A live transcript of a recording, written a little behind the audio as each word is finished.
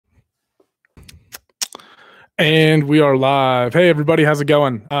And we are live. Hey, everybody, how's it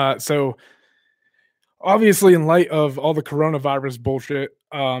going? So obviously, in light of all the coronavirus bullshit,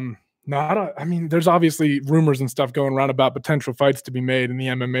 no, I mean, there's obviously rumors and stuff going around about potential fights to be made in the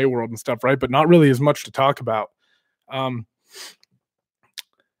MMA world and stuff, right? But not really as much to talk about. Um,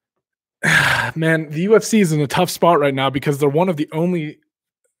 man, the UFC is in a tough spot right now because they're one of the only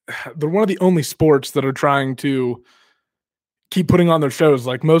sports that are trying to keep putting on their shows.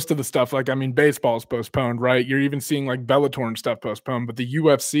 Like most of the stuff, like, I mean, baseball's postponed, right? You're even seeing like Bellator and stuff postponed, but the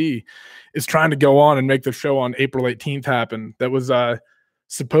UFC is trying to go on and make the show on April 18th happen. That was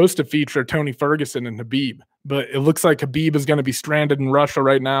supposed to feature Tony Ferguson and Khabib, but it looks like Khabib is going to be stranded in Russia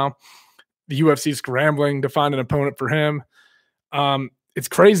right now. The UFC is scrambling to find an opponent for him. It's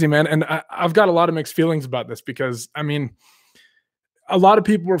crazy, man. And I've got a lot of mixed feelings about this because, I mean, a lot of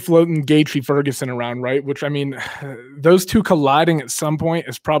people were floating Gaethje Ferguson around, right? Which, I mean, those two colliding at some point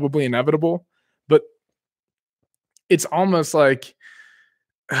is probably inevitable, but it's almost like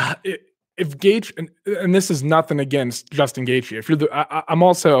if Gaethje, and this is nothing against Justin Gaethje. If you're I'm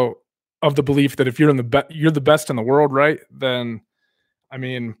also of the belief that if you're you're the best in the world, right? Then, I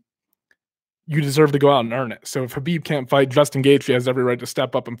mean, you deserve to go out and earn it. So if Khabib can't fight, Justin Gaethje has every right to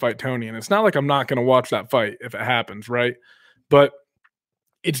step up and fight Tony. And it's not like I'm not going to watch that fight if it happens, right? But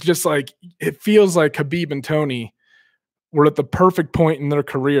it's just like, it feels like Khabib and Tony were at the perfect point in their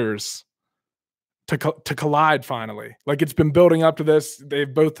careers to collide finally. Like, it's been building up to this.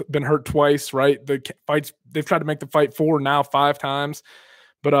 They've both been hurt twice, right? The fights, they've tried to make the fight 5 times.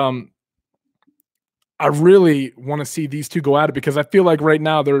 But I really want to see these two go at it because I feel like right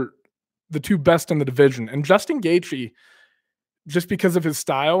now they're the two best in the division. And Justin Gaethje, just because of his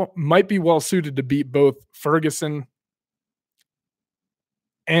style, might be well suited to beat both Ferguson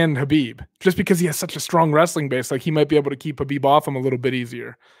and Khabib, just because he has such a strong wrestling base. Like, he might be able to keep Khabib off him a little bit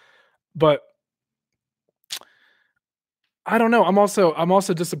easier. But I don't know. I'm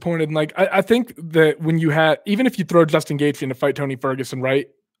also disappointed. And like, I think that when you had, even if you throw Justin Gaethje in to fight Tony Ferguson, right?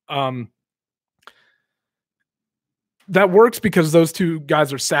 That works because those two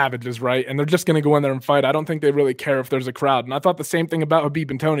guys are savages, right? And they're just going to go in there and fight. I don't think they really care if there's a crowd. And I thought the same thing about Khabib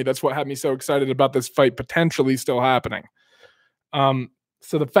and Tony. That's what had me so excited about this fight potentially still happening.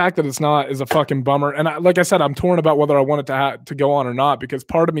 So the fact that it's not is a fucking bummer. And like I said, I'm torn about whether I want it to go on or not, because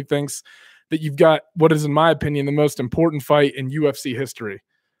part of me thinks that you've got what is, in my opinion, the most important fight in UFC history.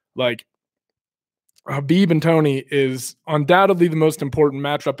 Like, Khabib and Tony is undoubtedly the most important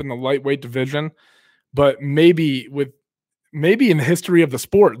matchup in the lightweight division, but maybe in the history of the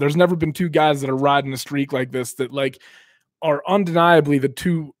sport. There's never been two guys that are riding a streak like this that like are undeniably the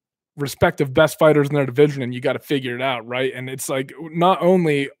two respective best fighters in their division, and you got to figure it out, right? And it's like, not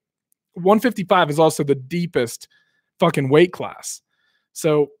only 155 is also the deepest fucking weight class.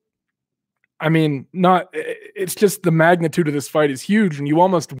 So, I mean, it's just the magnitude of this fight is huge, and you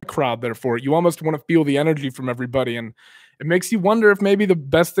almost want a crowd there for it. You almost want to feel the energy from everybody, and it makes you wonder if maybe the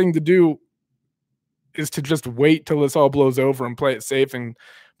best thing to do is to just wait till this all blows over and play it safe and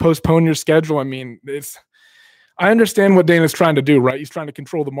postpone your schedule. I mean, I understand what Dana's trying to do, right? He's trying to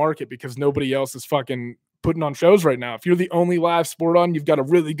control the market because nobody else is fucking putting on shows right now. If you're the only live sport on, you've got a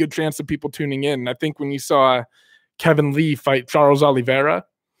really good chance of people tuning in. And I think when you saw Kevin Lee fight Charles Oliveira,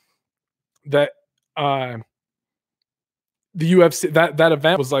 that the UFC, that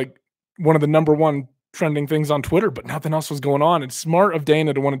event was like one of the number one trending things on Twitter, but nothing else was going on. It's smart of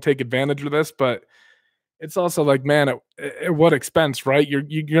Dana to want to take advantage of this, but it's also like, man, at what expense, right? You're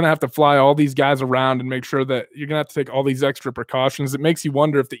going to have to fly all these guys around and make sure that you're going to have to take all these extra precautions. It makes you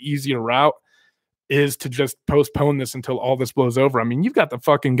wonder if the easier route is to just postpone this until all this blows over. I mean, you've got the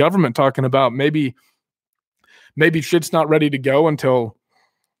fucking government talking about maybe shit's not ready to go until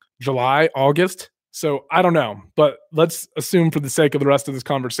July, August. So I don't know, but let's assume for the sake of the rest of this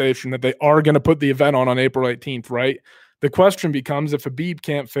conversation that they are going to put the event on April 18th, right? The question becomes, if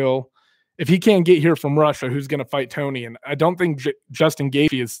Khabib if he can't get here from Russia, who's going to fight Tony? And I don't think Justin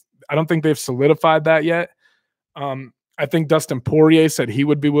Gaethje I don't think they've solidified that yet. I think Dustin Poirier said he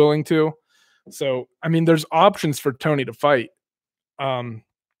would be willing to. So, I mean, there's options for Tony to fight.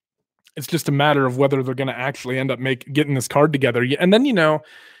 It's just a matter of whether they're going to actually end up getting this card together. And then,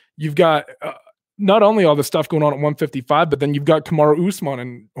 you've got not only all the stuff going on at 155, but then you've got Kamaru Usman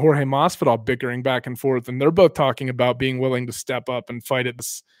and Jorge Masvidal bickering back and forth. And they're both talking about being willing to step up and fight at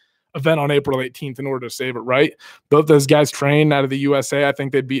this event on April 18th in order to save it, right? Both those guys train out of the USA. I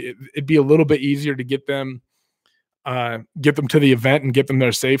think it'd be a little bit easier to get them to the event and get them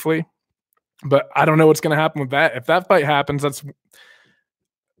there safely. But I don't know what's going to happen with that. If that fight happens,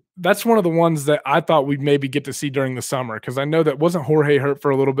 that's one of the ones that I thought we'd maybe get to see during the summer, because I know that wasn't Jorge hurt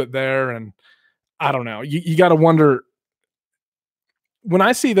for a little bit there, and I don't know. You got to wonder when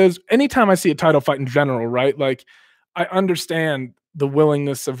I see those, anytime I see a title fight in general, right? Like, I understand the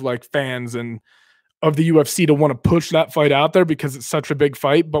willingness of like fans and of the UFC to want to push that fight out there because it's such a big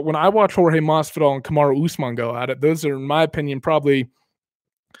fight. But when I watch Jorge Masvidal and Kamaru Usman go at it, those are, in my opinion, probably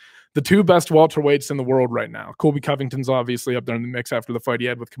the two best welterweights in the world right now. Colby Covington's obviously up there in the mix after the fight he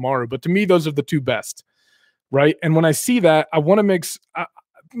had with Kamaru, but to me, those are the two best, right? And when I see that, I want to mix,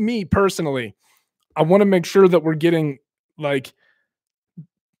 me personally, I want to make sure that we're getting like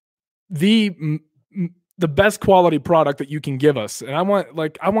the best quality product that you can give us. And I want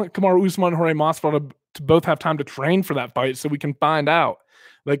Kamaru Usman and Jorge Masvidal to both have time to train for that fight so we can find out,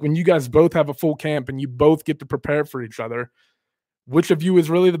 like, when you guys both have a full camp and you both get to prepare for each other, which of you is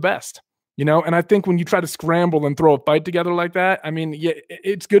really the best, you know? And I think when you try to scramble and throw a fight together like that, I mean, yeah,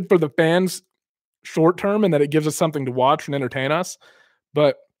 it's good for the fans short term and that it gives us something to watch and entertain us.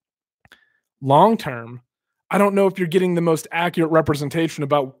 But long term, I don't know if you're getting the most accurate representation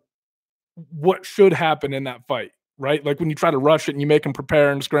about what should happen in that fight, right? Like when you try to rush it and you make them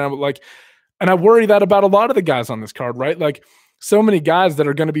prepare and scramble, like, and I worry that about a lot of the guys on this card, right? Like, so many guys that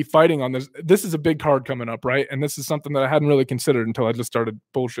are going to be fighting on this. This is a big card coming up, right? And this is something that I hadn't really considered until I just started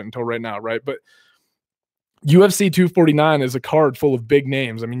bullshit until right now, right? But UFC 249 is a card full of big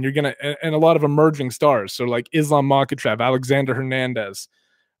names. I mean, you're going to, and a lot of emerging stars. So like Islam Makhachev, Alexander Hernandez.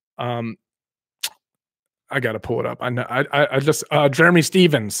 I got to pull it up. I know. I just, Jeremy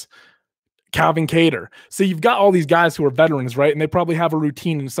Stevens, Calvin Kattar. So you've got all these guys who are veterans, right? And they probably have a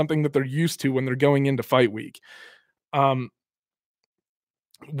routine and something that they're used to when they're going into fight week.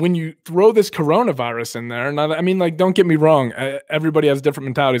 When you throw this coronavirus in there, and I mean, like, don't get me wrong, everybody has different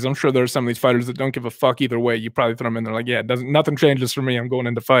mentalities. I'm sure there are some of these fighters that don't give a fuck either way. You probably throw them in there like, yeah, nothing changes for me. I'm going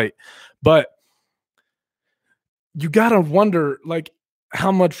into fight. But you got to wonder, like,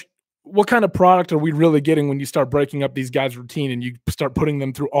 what kind of product are we really getting when you start breaking up these guys' routine and you start putting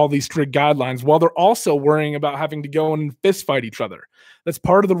them through all these strict guidelines while they're also worrying about having to go and fist fight each other? That's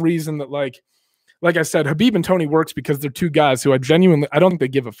part of the reason that, like I said, Khabib and Tony works because they're two guys who I don't think they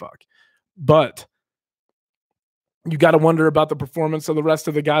give a fuck. But you got to wonder about the performance of the rest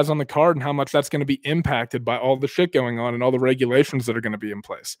of the guys on the card and how much that's going to be impacted by all the shit going on and all the regulations that are going to be in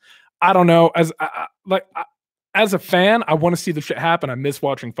place. I don't know. As a fan, I want to see the shit happen. I miss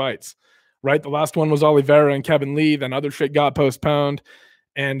watching fights, right? The last one was Oliveira and Kevin Lee. Then other shit got postponed.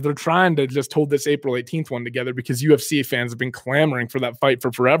 And they're trying to just hold this April 18th one together because UFC fans have been clamoring for that fight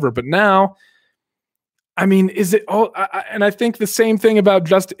for forever. But now, I mean, is it all? And I think the same thing about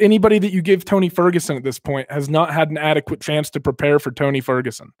just anybody that you give Tony Ferguson at this point has not had an adequate chance to prepare for Tony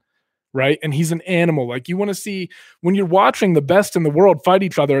Ferguson, right? And he's an animal. Like, you want to see, when you're watching the best in the world fight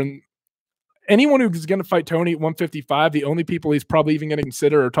each other, and anyone who's going to fight Tony at 155, the only people he's probably even going to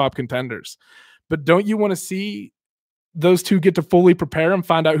consider are top contenders. But don't you want to see those two get to fully prepare and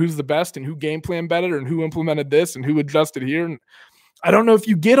find out who's the best and who game plan better and who implemented this and who adjusted here? And I don't know if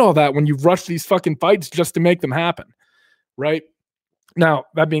you get all that when you rush these fucking fights just to make them happen, right? Now,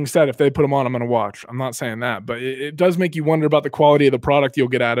 that being said, if they put them on, I'm going to watch. I'm not saying that, but it does make you wonder about the quality of the product you'll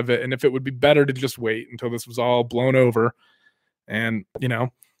get out of it and if it would be better to just wait until this was all blown over and, you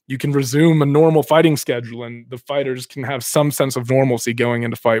know, you can resume a normal fighting schedule and the fighters can have some sense of normalcy going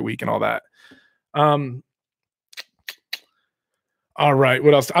into fight week and all that. All right,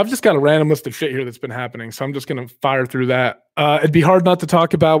 what else? I've just got a random list of shit here that's been happening, so I'm just going to fire through that. It'd be hard not to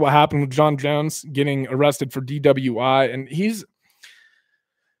talk about what happened with Jon Jones getting arrested for DWI, and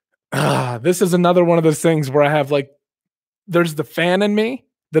this is another one of those things where I have, like, there's the fan in me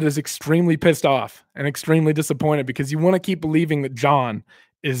that is extremely pissed off and extremely disappointed because you want to keep believing that Jon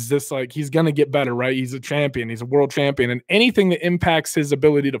is this, like, he's going to get better, right? He's a champion, he's a world champion, and anything that impacts his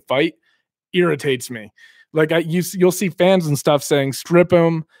ability to fight irritates me. Like, you'll see fans and stuff saying, strip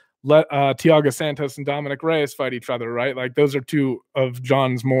him, let Thiago Santos and Dominic Reyes fight each other, right? Like, those are two of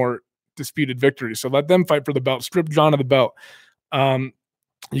Jon's more disputed victories. So let them fight for the belt, strip Jon of the belt.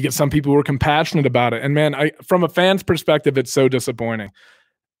 You get some people who are compassionate about it. And man, from a fan's perspective, it's so disappointing.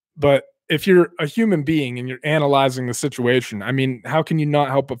 But if you're a human being and you're analyzing the situation, I mean, how can you not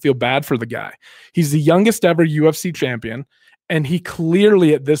help but feel bad for the guy? He's the youngest ever UFC champion. And he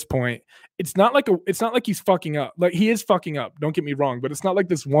clearly at this point, it's not like he's fucking up. Like, he is fucking up. Don't get me wrong, but it's not like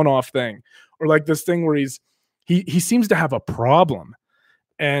this one-off thing or like this thing where he seems to have a problem.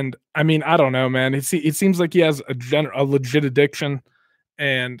 And I mean, I don't know, man. It seems like he has a legit addiction,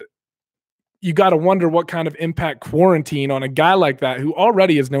 and you got to wonder what kind of impact quarantine on a guy like that, who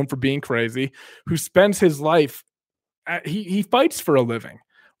already is known for being crazy, who spends his life, he fights for a living,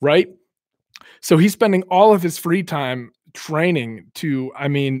 right? So he's spending all of his free time training to, I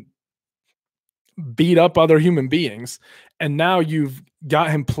mean, beat up other human beings. And now you've got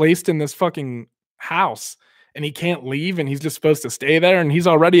him placed in this fucking house and he can't leave and he's just supposed to stay there. And he's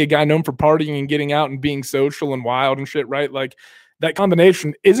already a guy known for partying and getting out and being social and wild and shit, right? Like that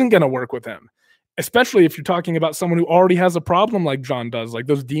combination isn't going to work with him, especially if you're talking about someone who already has a problem like Jon does. Like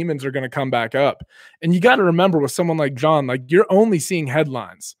those demons are going to come back up. And you got to remember with someone like Jon, like you're only seeing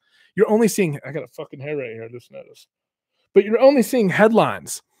headlines. You're only seeing, I got a fucking hair right here, I just noticed. But you're only seeing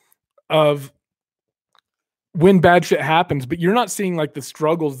headlines of when bad shit happens, but you're not seeing like the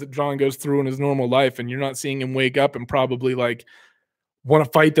struggles that Jon goes through in his normal life. And you're not seeing him wake up and probably like want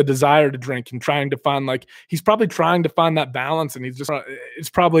to fight the desire to drink and trying to find, like, he's probably trying to find that balance. And he's just, it's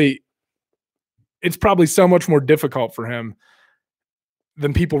probably so much more difficult for him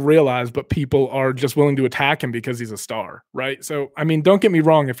than people realize, but people are just willing to attack him because he's a star, right? So, I mean, don't get me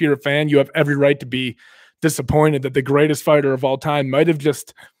wrong. If you're a fan, you have every right to be disappointed that the greatest fighter of all time might have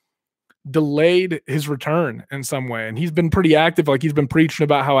just delayed his return in some way. And he's been pretty active. Like he's been preaching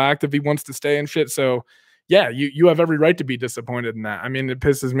about how active he wants to stay and shit. So yeah, you have every right to be disappointed in that. I mean, it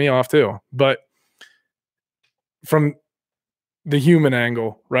pisses me off too, but from the human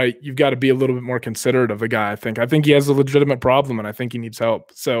angle, right, you've got to be a little bit more considerate of the guy. I think he has a legitimate problem and I think he needs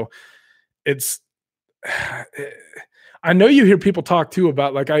help. So it's, I know you hear people talk too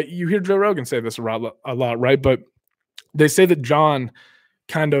about, like, you hear Joe Rogan say this a lot, right? But they say that Jon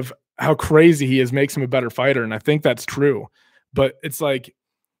kind of, how crazy he is makes him a better fighter. And I think that's true, but it's like,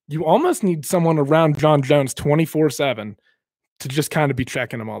 you almost need someone around Jon Jones 24/7 to just kind of be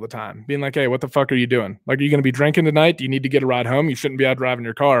checking him all the time, being like, hey, what the fuck are you doing? Like, are you going to be drinking tonight? Do you need to get a ride home? You shouldn't be out driving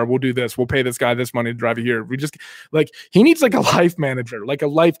your car. We'll do this. We'll pay this guy this money to drive you here. We just, like, he needs like a life manager, like a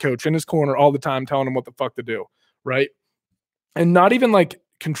life coach in his corner all the time, telling him what the fuck to do. Right. And not even like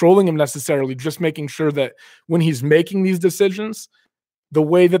controlling him necessarily, just making sure that when he's making these decisions, the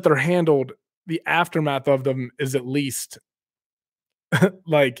way that they're handled, the aftermath of them is at least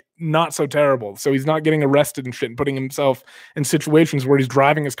like not so terrible. So he's not getting arrested and shit and putting himself in situations where he's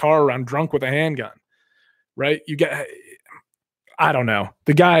driving his car around drunk with a handgun. Right. I don't know.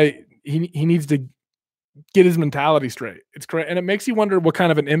 The guy, he needs to get his mentality straight. It's correct. And it makes you wonder what kind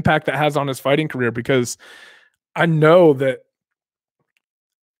of an impact that has on his fighting career, because I know that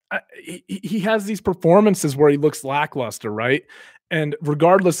he has these performances where he looks lackluster, right? And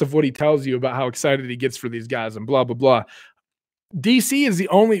regardless of what he tells you about how excited he gets for these guys and blah, blah, blah, DC is the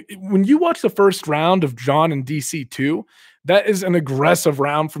only, when you watch the first round of Jon and DC 2, that is an aggressive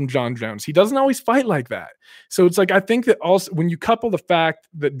round from Jon Jones. He doesn't always fight like that. So it's like, I think that also when you couple the fact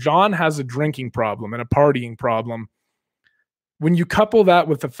that Jon has a drinking problem and a partying problem, when you couple that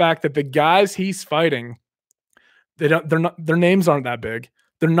with the fact that the guys he's fighting, their names aren't that big.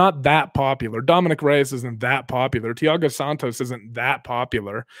 They're not that popular. Dominic Reyes isn't that popular. Thiago Santos isn't that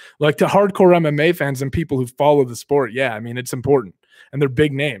popular. Like, to hardcore MMA fans and people who follow the sport, yeah, I mean, it's important. And they're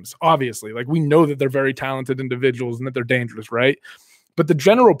big names, obviously. Like, we know that they're very talented individuals and that they're dangerous, right? But the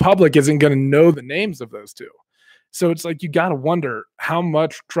general public isn't going to know the names of those two. So it's like, you got to wonder, how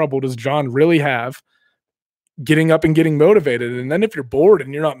much trouble does Jon really have getting up and getting motivated? And then if you're bored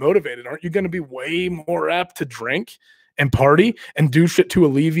and you're not motivated, aren't you going to be way more apt to drink and party and do shit to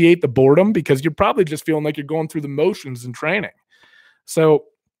alleviate the boredom, because you're probably just feeling like you're going through the motions in training? So,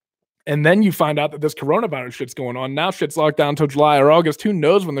 and then you find out that this coronavirus shit's going on. Now shit's locked down until July or August. Who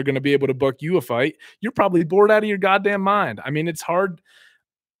knows when they're going to be able to book you a fight? You're probably bored out of your goddamn mind. I mean, it's hard.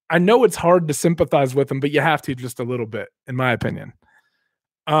 I know it's hard to sympathize with them, but you have to just a little bit, in my opinion.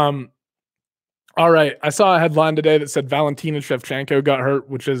 All right. I saw a headline today that said Valentina Shevchenko got hurt,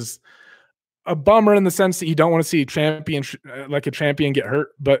 which is a bummer in the sense that you don't want to see a champion get hurt,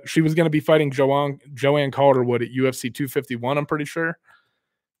 but she was going to be fighting Joanne Calderwood at UFC 251, I'm pretty sure.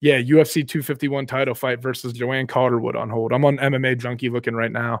 Yeah, UFC 251 title fight versus Joanne Calderwood on hold. I'm on MMA Junkie looking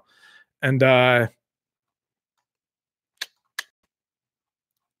right now. And I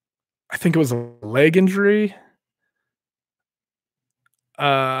think it was a leg injury.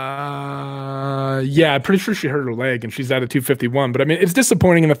 Yeah, I'm pretty sure she hurt her leg and she's out of 251. But I mean, it's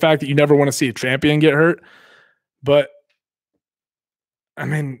disappointing in the fact that you never want to see a champion get hurt. But I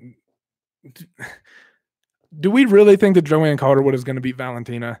mean, do we really think that Joanne Calderwood is going to beat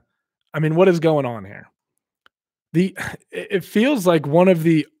Valentina? I mean, what is going on here? It feels like one of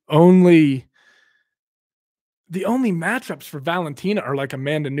the only matchups for Valentina are like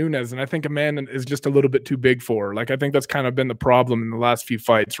Amanda Nunes, and I think Amanda is just a little bit too big for her. Like, I think that's kind of been the problem in the last few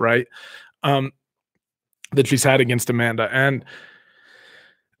fights, right? That she's had against Amanda. And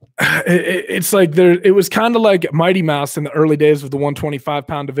it's like it was kind of like Mighty Mouse in the early days of the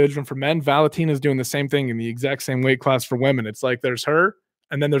 125-pound division for men. Valentina's doing the same thing in the exact same weight class for women. It's like there's her,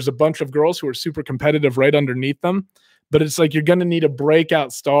 And then there's a bunch of girls who are super competitive right underneath them. But it's like you're going to need a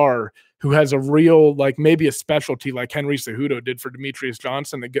breakout star who has a real, like maybe a specialty like Henry Cejudo did for Demetrius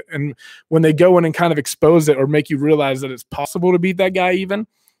Johnson. And when they go in and kind of expose it or make you realize that it's possible to beat that guy even.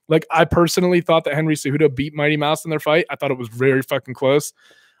 Like I personally thought that Henry Cejudo beat Mighty Mouse in their fight. I thought it was very fucking close.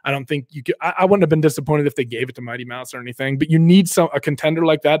 I don't think you could. I wouldn't have been disappointed if they gave it to Mighty Mouse or anything. But you need a contender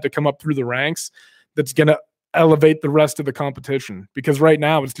like that to come up through the ranks that's going to elevate the rest of the competition. Because right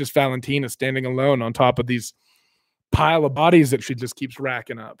now it's just Valentina standing alone on top of these pile of bodies that she just keeps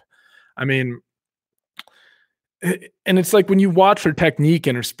racking up. I mean, and it's like when you watch her technique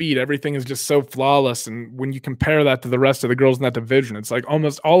and her speed, everything is just so flawless. And when you compare that to the rest of the girls in that division, it's like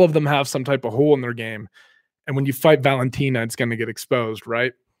almost all of them have some type of hole in their game. And when you fight Valentina, it's going to get exposed,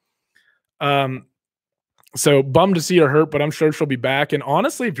 right? So bummed to see her hurt, but I'm sure she'll be back. And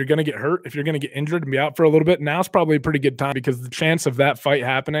honestly, if you're going to get hurt, if you're going to get injured and be out for a little bit, now's probably a pretty good time because the chance of that fight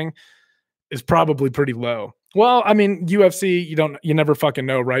happening is probably pretty low. Well, I mean, UFC, you never fucking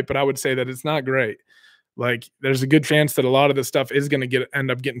know, right? But I would say that it's not great. Like, there's a good chance that a lot of this stuff is going to end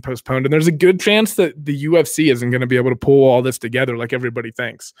up getting postponed. And there's a good chance that the UFC isn't going to be able to pull all this together like everybody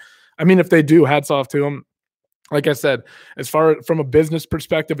thinks. I mean, if they do, hats off to them. Like I said, as far from a business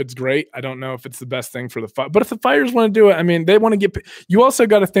perspective, it's great. I don't know if it's the best thing for the fight, but if the fighters want to do it, I mean, they want to get. You also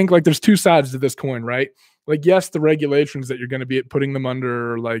got to think like there's two sides to this coin, right? Like, yes, the regulations that you're going to be putting them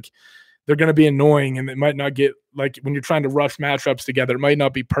under, like they're going to be annoying, and it might not get like when you're trying to rush matchups together, it might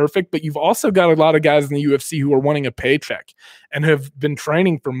not be perfect. But you've also got a lot of guys in the UFC who are wanting a paycheck and have been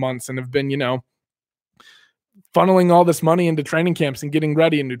training for months and have been, funneling all this money into training camps and getting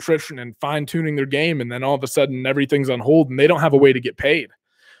ready and nutrition and fine-tuning their game, and then all of a sudden everything's on hold and they don't have a way to get paid.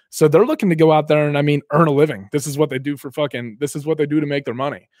 So they're looking to go out there and, I mean, earn a living. This is what they do this is what they do to make their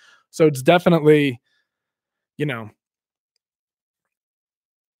money. So it's definitely,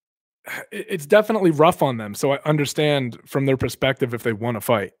 it's definitely rough on them. So I understand from their perspective if they want to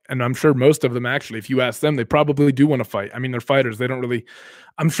fight. And I'm sure most of them actually, if you ask them, they probably do want to fight. I mean, they're fighters. They don't really,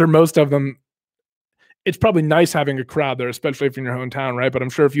 I'm sure most of them, it's probably nice having a crowd there, especially if you're in your hometown, right? But I'm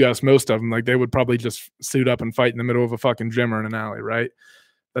sure if you ask most of them, like they would probably just suit up and fight in the middle of a fucking gym or in an alley, right?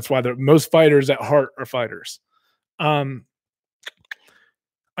 That's why most fighters at heart are fighters. Another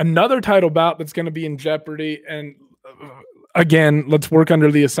title bout that's going to be in jeopardy, and again, let's work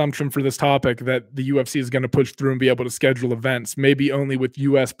under the assumption for this topic that the UFC is going to push through and be able to schedule events, maybe only with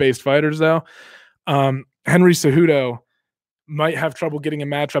US-based fighters though. Henry Cejudo might have trouble getting a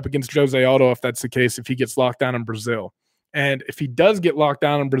matchup against Jose Aldo if that's the case, if he gets locked down in Brazil. And if he does get locked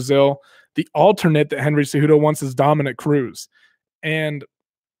down in Brazil, the alternate that Henry Cejudo wants is Dominic Cruz. And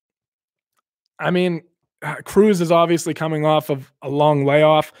I mean, Cruz is obviously coming off of a long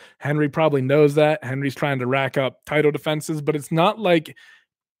layoff. Henry probably knows that. Henry's trying to rack up title defenses, but it's not like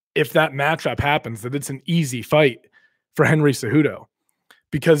if that matchup happens that it's an easy fight for Henry Cejudo.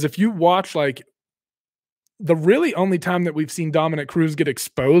 Because if you watch, like, the really only time that we've seen Dominic Cruz get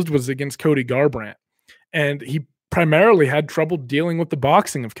exposed was against Cody Garbrandt. And he primarily had trouble dealing with the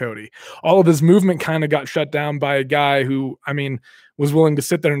boxing of Cody. All of his movement kind of got shut down by a guy who, I mean, was willing to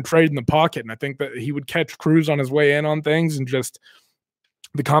sit there and trade in the pocket. And I think that he would catch Cruz on his way in on things and just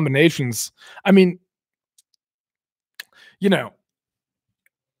the combinations. I mean, Henry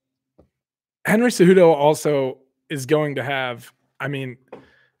Cejudo also is going to have, I mean,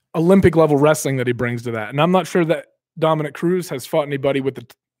 Olympic level wrestling that he brings to that. And I'm not sure that Dominic Cruz has fought anybody with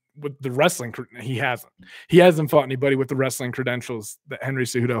the wrestling. He hasn't fought anybody with the wrestling credentials that Henry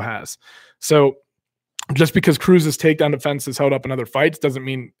Cejudo has. So just because Cruz's takedown defense has held up in other fights doesn't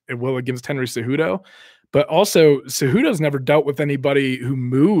mean it will against Henry Cejudo. But also Cejudo's never dealt with anybody who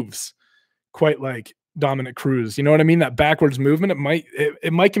moves quite like Dominic Cruz. You know what I mean? That backwards movement,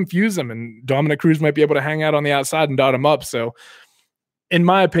 it might confuse him, and Dominic Cruz might be able to hang out on the outside and dot him up. So in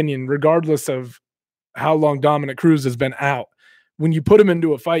my opinion, regardless of how long Dominic Cruz has been out, when you put him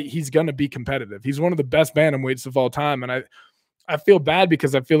into a fight, he's going to be competitive. He's one of the best bantamweights of all time. And I feel bad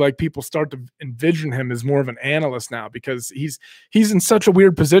because I feel like people start to envision him as more of an analyst now because he's in such a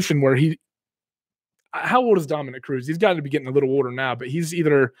weird position where how old is Dominic Cruz? He's got to be getting a little older now, but he's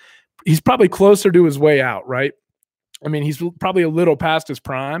probably closer to his way out, right? I mean, he's probably a little past his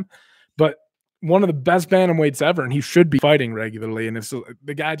prime, but one of the best bantamweights ever, and he should be fighting regularly, and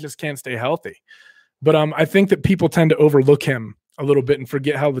the guy just can't stay healthy. But I think that people tend to overlook him a little bit and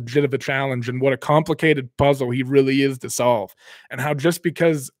forget how legit of a challenge and what a complicated puzzle he really is to solve, and how just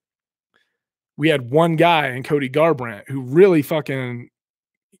because we had one guy in Cody Garbrandt who really fucking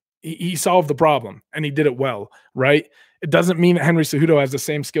he solved the problem and he did it well, right? It doesn't mean that Henry Cejudo has the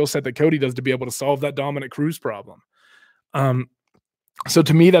same skill set that Cody does to be able to solve that Dominic Cruz problem. So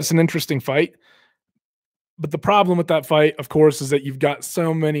to me, that's an interesting fight. But the problem with that fight, of course, is that you've got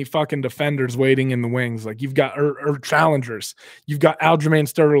so many fucking defenders waiting in the wings. Like you've got or challengers. You've got Aljamain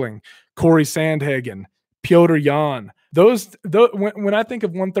Sterling, Corey Sandhagen, Piotr Jan. When I think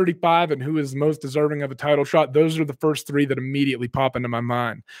of 135 and who is most deserving of a title shot, those are the first three that immediately pop into my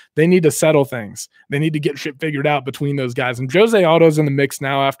mind. They need to settle things. They need to get shit figured out between those guys. And Jose Aldo's in the mix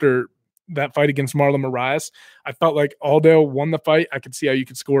now after that fight against Marlon Moraes. I felt like Aldo won the fight. I could see how you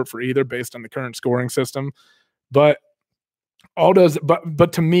could score it for either based on the current scoring system. But Aldo's,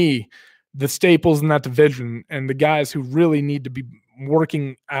 but to me, the staples in that division and the guys who really need to be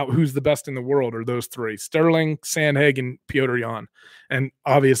working out who's the best in the world are those three: Sterling, Sandhagen, Piotr Jan, and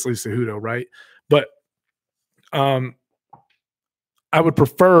obviously Cejudo, right? But I would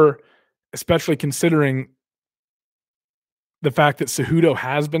prefer, especially considering the fact that Cejudo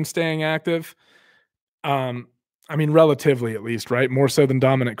has been staying active. I mean, relatively at least, right? More so than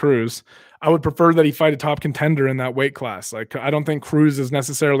Dominic Cruz. I would prefer that he fight a top contender in that weight class. Like, I don't think Cruz is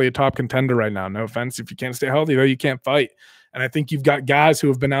necessarily a top contender right now. No offense. If you can't stay healthy, though, you can't fight. And I think you've got guys who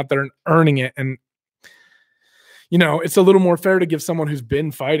have been out there and earning it. And, you know, it's a little more fair to give someone who's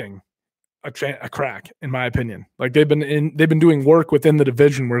been fighting a crack, in my opinion. Like they've been doing work within the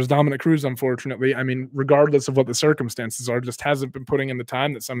division, whereas Dominic Cruz, unfortunately, I mean, regardless of what the circumstances are, just hasn't been putting in the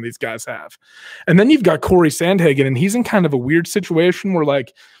time that some of these guys have. And then you've got Corey Sandhagen, and he's in kind of a weird situation where,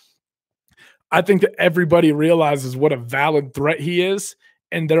 like, I think that everybody realizes what a valid threat he is,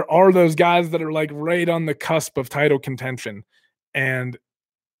 and there are those guys that are like right on the cusp of title contention, and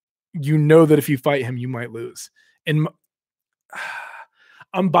you know that if you fight him, you might lose. And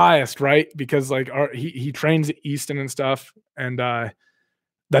I'm biased, right? Because like he trains at Easton and stuff, and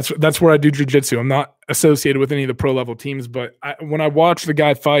that's where I do jiu-jitsu. I'm not associated with any of the pro level teams, but when I watch the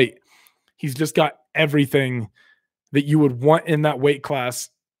guy fight, he's just got everything that you would want in that weight class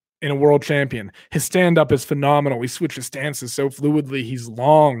in a world champion. His stand-up is phenomenal. He switches stances so fluidly. He's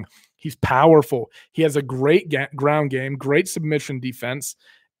long. He's powerful. He has a great ground game, great submission defense,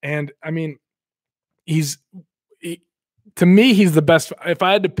 and I mean, to me, he's the best. If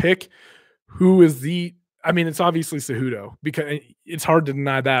I had to pick who is I mean, it's obviously Cejudo, because it's hard to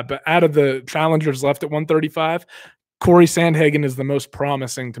deny that. But out of the challengers left at 135, Corey Sandhagen is the most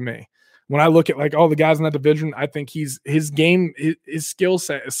promising to me. When I look at like all the guys in that division, I think his game, his skill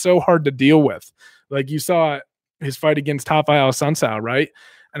set is so hard to deal with. Like you saw his fight against Tafael Sunsao, right?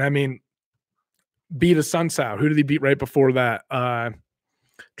 And I mean, beat a Sunsao. Who did he beat right before that?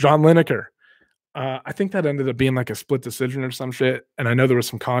 John Lineker. I think that ended up being like a split decision or some shit. And I know there was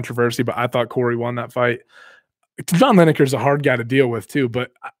some controversy, but I thought Corey won that fight. John Lineker's a hard guy to deal with too.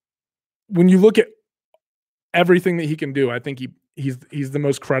 But when you look at everything that he can do, I think he's the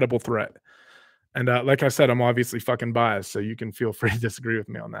most credible threat. And like I said, I'm obviously fucking biased, so you can feel free to disagree with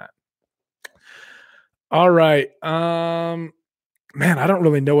me on that. All right. Man, I don't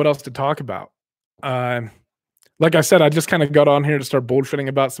really know what else to talk about. Like I said, I just kind of got on here to start bullshitting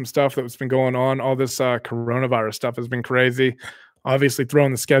about some stuff that's been going on. All this coronavirus stuff has been crazy. Obviously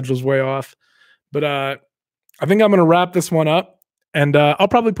throwing the schedules way off. But I think I'm going to wrap this one up. And I'll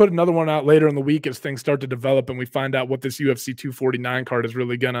probably put another one out later in the week as things start to develop and we find out what this UFC 249 card is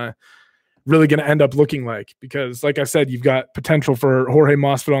really gonna end up looking like. Because like I said, you've got potential for Jorge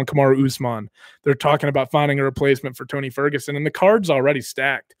Masvidal and Kamaru Usman. They're talking about finding a replacement for Tony Ferguson, and the card's already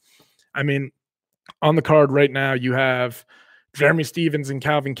stacked. I mean, on the card right now, you have Jeremy Stevens and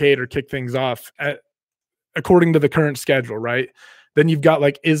Calvin Kattar kick things off according to the current schedule, right? Then you've got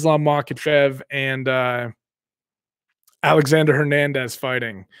like Islam Makhachev and Alexander Hernandez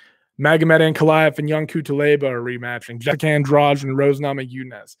fighting. Magomed Ankalaev and Young Kutaleba are rematching. Jessica Andrade and Rose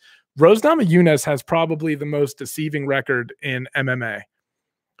Namajunas. Rose Namajunas has probably the most deceiving record in MMA.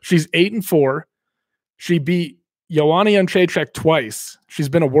 She's 8-4. She beat Joanna Jędrzejczyk twice. She's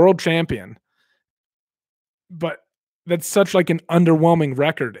been a world champion. But that's such like an underwhelming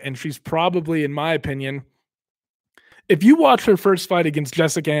record. And she's probably, in my opinion, if you watch her first fight against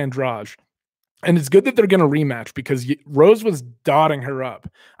Jessica Andrade, and it's good that they're going to rematch because Rose was dotting her up.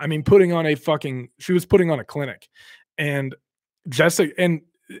 I mean, she was putting on a clinic. And Jessica, and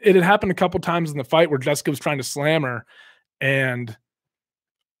it had happened a couple times in the fight where Jessica was trying to slam her and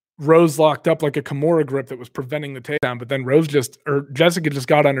Rose locked up like a Kimura grip that was preventing the takedown, but then Jessica just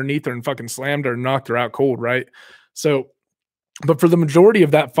got underneath her and fucking slammed her and knocked her out cold, right? So, but for the majority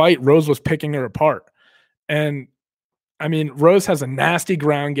of that fight, Rose was picking her apart. And I mean, Rose has a nasty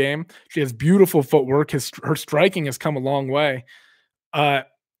ground game. She has beautiful footwork. Her striking has come a long way.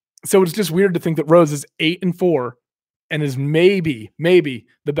 So it's just weird to think that Rose is 8-4 and is maybe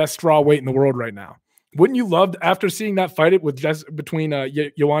the best strawweight in the world right now. Wouldn't you love, after seeing that fight it with between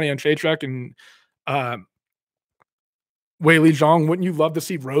Joanna Jędrzejczyk and Weili Zhang, wouldn't you love to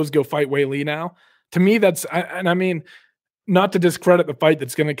see Rose go fight Weili now? To me, I mean, not to discredit the fight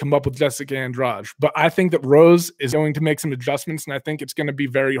that's going to come up with Jessica Andrade, but I think that Rose is going to make some adjustments, and I think it's going to be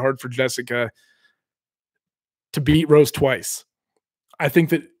very hard for Jessica to beat Rose twice. I think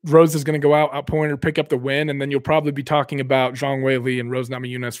that Rose is going to go outpoint her, pick up the win, and then you'll probably be talking about Zhang Weili and Rose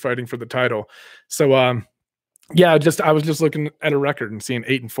Namajunas fighting for the title. So, I was just looking at a record and seeing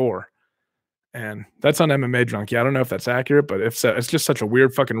 8-4. And that's on MMA Junkie. I don't know if that's accurate, but if so, it's just such a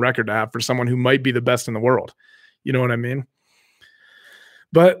weird fucking record to have for someone who might be the best in the world. You know what I mean?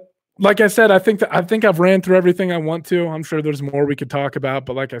 But like I said, I think I've ran through everything I want to. I'm sure there's more we could talk about,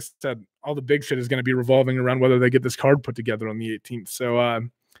 but like I said, all the big shit is going to be revolving around whether they get this card put together on the 18th. So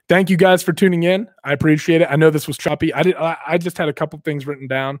thank you guys for tuning in. I appreciate it. I know this was choppy. I just had a couple things written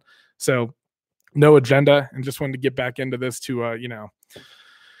down, so no agenda, and just wanted to get back into this to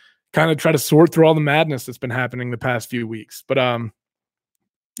kind of try to sort through all the madness that's been happening the past few weeks. But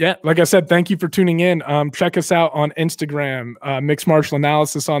yeah, like I said, thank you for tuning in. Check us out on Instagram, Mixed Martial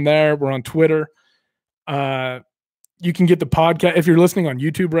Analysis on there. We're on Twitter. You can get the podcast if you're listening on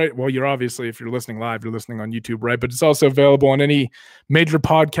YouTube, right? Well, if you're listening live, you're listening on YouTube, right? But it's also available on any major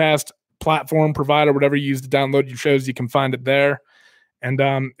podcast platform provider, whatever you use to download your shows, you can find it there. And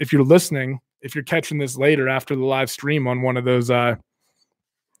if you're catching this later after the live stream on one of those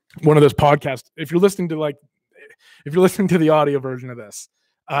podcasts, if you're listening to the audio version of this,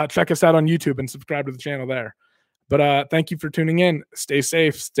 check us out on YouTube and subscribe to the channel there. But thank you for tuning in. Stay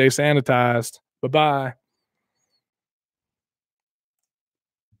safe, stay sanitized. Bye-bye.